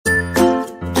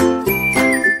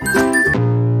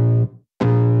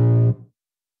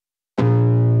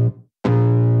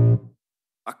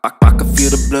I can feel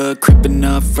the blood creeping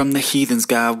up from the heathens.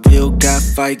 Got will, got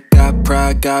fight, got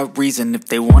pride, got reason. If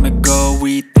they wanna go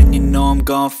eat, then you know I'm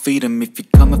gon' feed them. If you're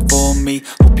coming for me,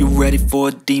 hope you're ready for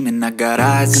a demon. I got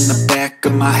eyes in the back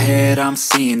of my head, I'm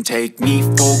seeing. Take me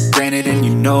for granted and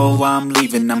you know I'm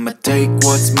leaving. I'ma take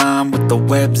what's mine with the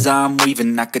webs I'm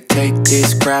weaving. I could take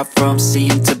this crowd from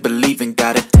seeing to believing.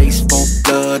 Got a taste for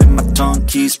blood and my tongue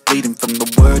keeps bleeding from the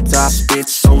words I spit.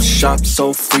 So sharp,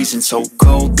 so freezing, so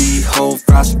cold. Behold,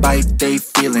 frostbite they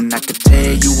feeling. I could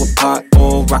tear you apart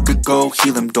or I could go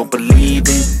heal them. Don't believe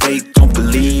in fate, don't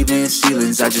believe in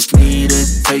ceilings. I just need a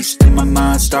taste and my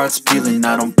mind starts peeling.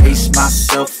 I don't pace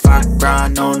myself, I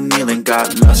grind on kneeling.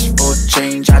 Got lust for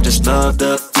change, I just love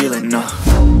the feeling.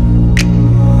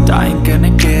 I ain't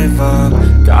gonna give up.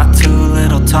 Got too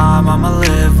little time, I'ma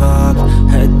live up.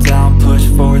 Head down, push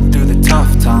forward through the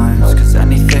tough times. Cause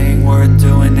anything worth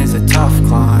doing is a tough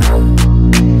climb.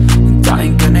 And I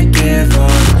ain't gonna give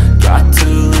up. Got too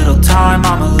little time,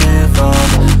 I'ma live up.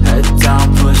 Head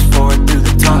down, push forward through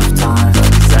the tough times.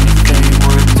 Cause anything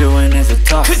worth doing is a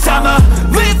tough climb. Cause I'ma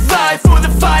live life for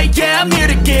the fight, yeah, I'm here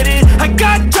to get it. I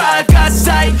got drive, got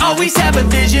sight, always have a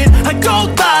vision. I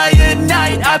go by at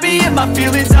night, I be in my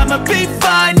feelings. I'ma be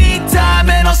fine, need time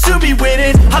and I'll soon be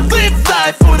winning. I live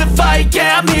life for the fight,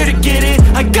 yeah, I'm here to get it.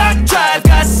 I got drive,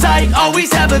 got sight,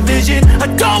 always have a vision. I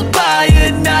go by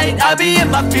at night, I be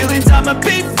in my feelings. I'ma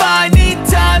be fine, need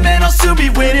time and I'll soon be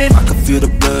winning. I can feel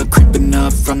the blood creeping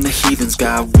up from the heathens.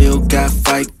 Got will, got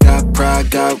fight, got pride,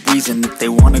 got reason. If they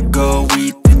wanna go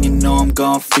eat, then you know I'm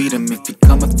gon' feed them. If you're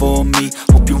coming for me,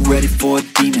 hope you're ready for a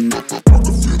demon. I can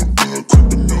feel the blood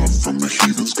creeping up from the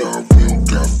heathens. Got will,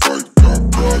 got fight,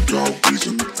 got pride, got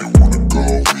reason. If they